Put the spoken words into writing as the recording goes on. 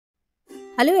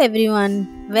Hello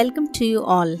everyone, welcome to you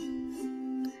all.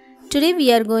 Today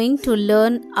we are going to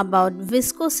learn about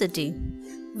viscosity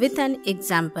with an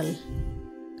example.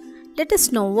 Let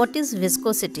us know what is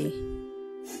viscosity.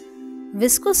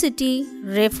 Viscosity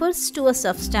refers to a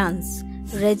substance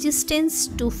resistance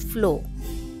to flow.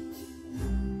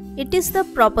 It is the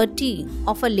property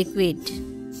of a liquid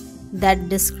that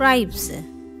describes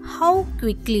how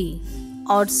quickly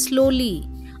or slowly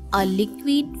a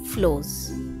liquid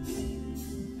flows.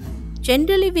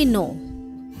 Generally, we know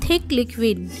thick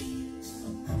liquid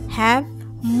have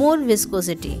more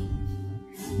viscosity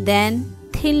than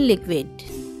thin liquid.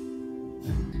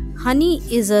 Honey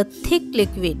is a thick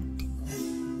liquid,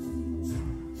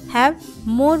 have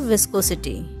more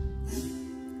viscosity.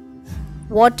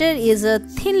 Water is a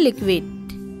thin liquid,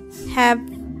 have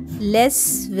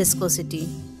less viscosity.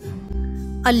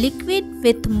 A liquid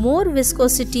with more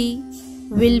viscosity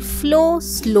will flow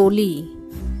slowly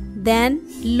than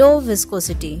low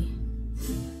viscosity.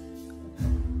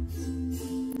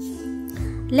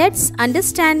 Let's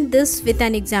understand this with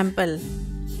an example.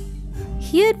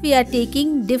 Here we are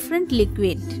taking different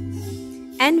liquid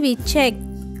and we check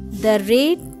the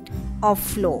rate of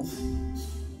flow.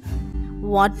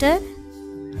 Water,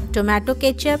 tomato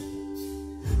ketchup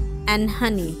and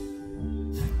honey.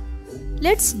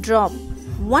 Let's drop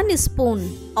 1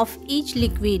 spoon of each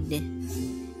liquid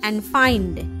and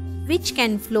find which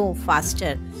can flow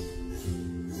faster.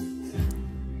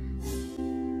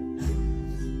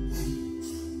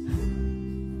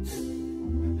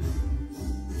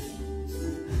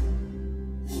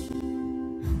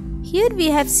 Here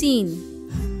we have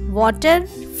seen water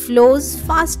flows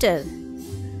faster,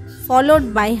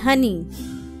 followed by honey,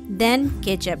 then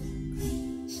ketchup.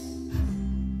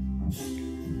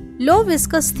 Low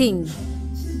viscous thing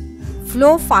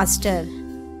flow faster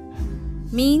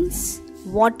means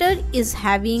water is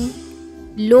having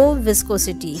low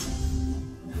viscosity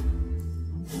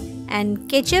and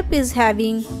ketchup is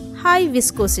having high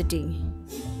viscosity.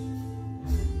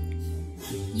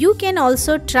 You can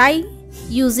also try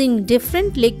using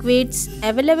different liquids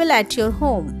available at your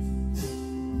home.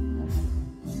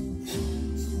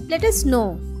 Let us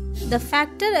know the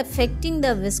factor affecting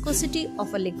the viscosity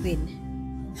of a liquid.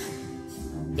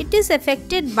 It is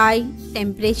affected by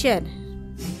temperature.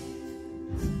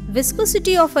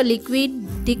 Viscosity of a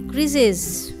liquid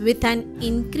decreases with an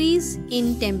increase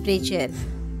in temperature,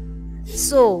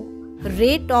 so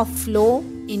rate of flow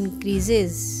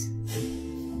increases.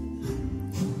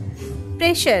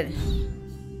 Pressure.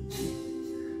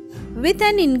 With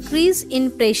an increase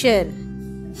in pressure,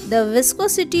 the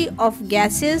viscosity of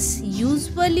gases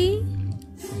usually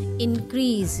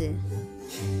increase,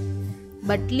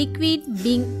 but liquid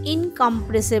being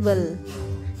incompressible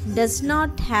does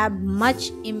not have much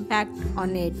impact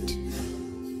on it.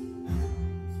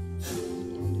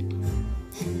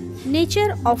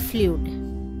 Nature of fluid.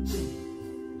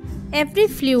 Every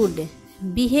fluid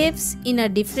behaves in a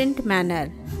different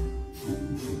manner,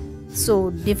 so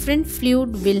different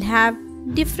fluid will have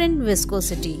different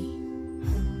viscosity.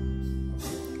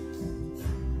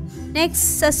 Next,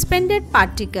 suspended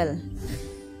particle.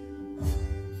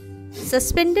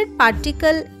 Suspended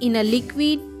particle in a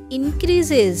liquid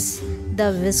increases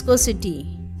the viscosity.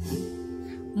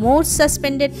 More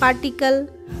suspended particle,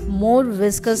 more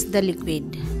viscous the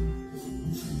liquid.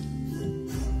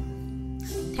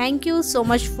 Thank you so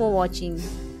much for watching.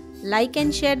 Like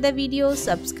and share the video,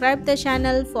 subscribe the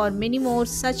channel for many more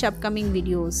such upcoming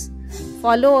videos.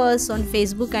 Follow us on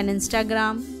Facebook and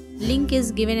Instagram. Link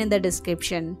is given in the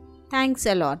description. Thanks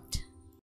a lot.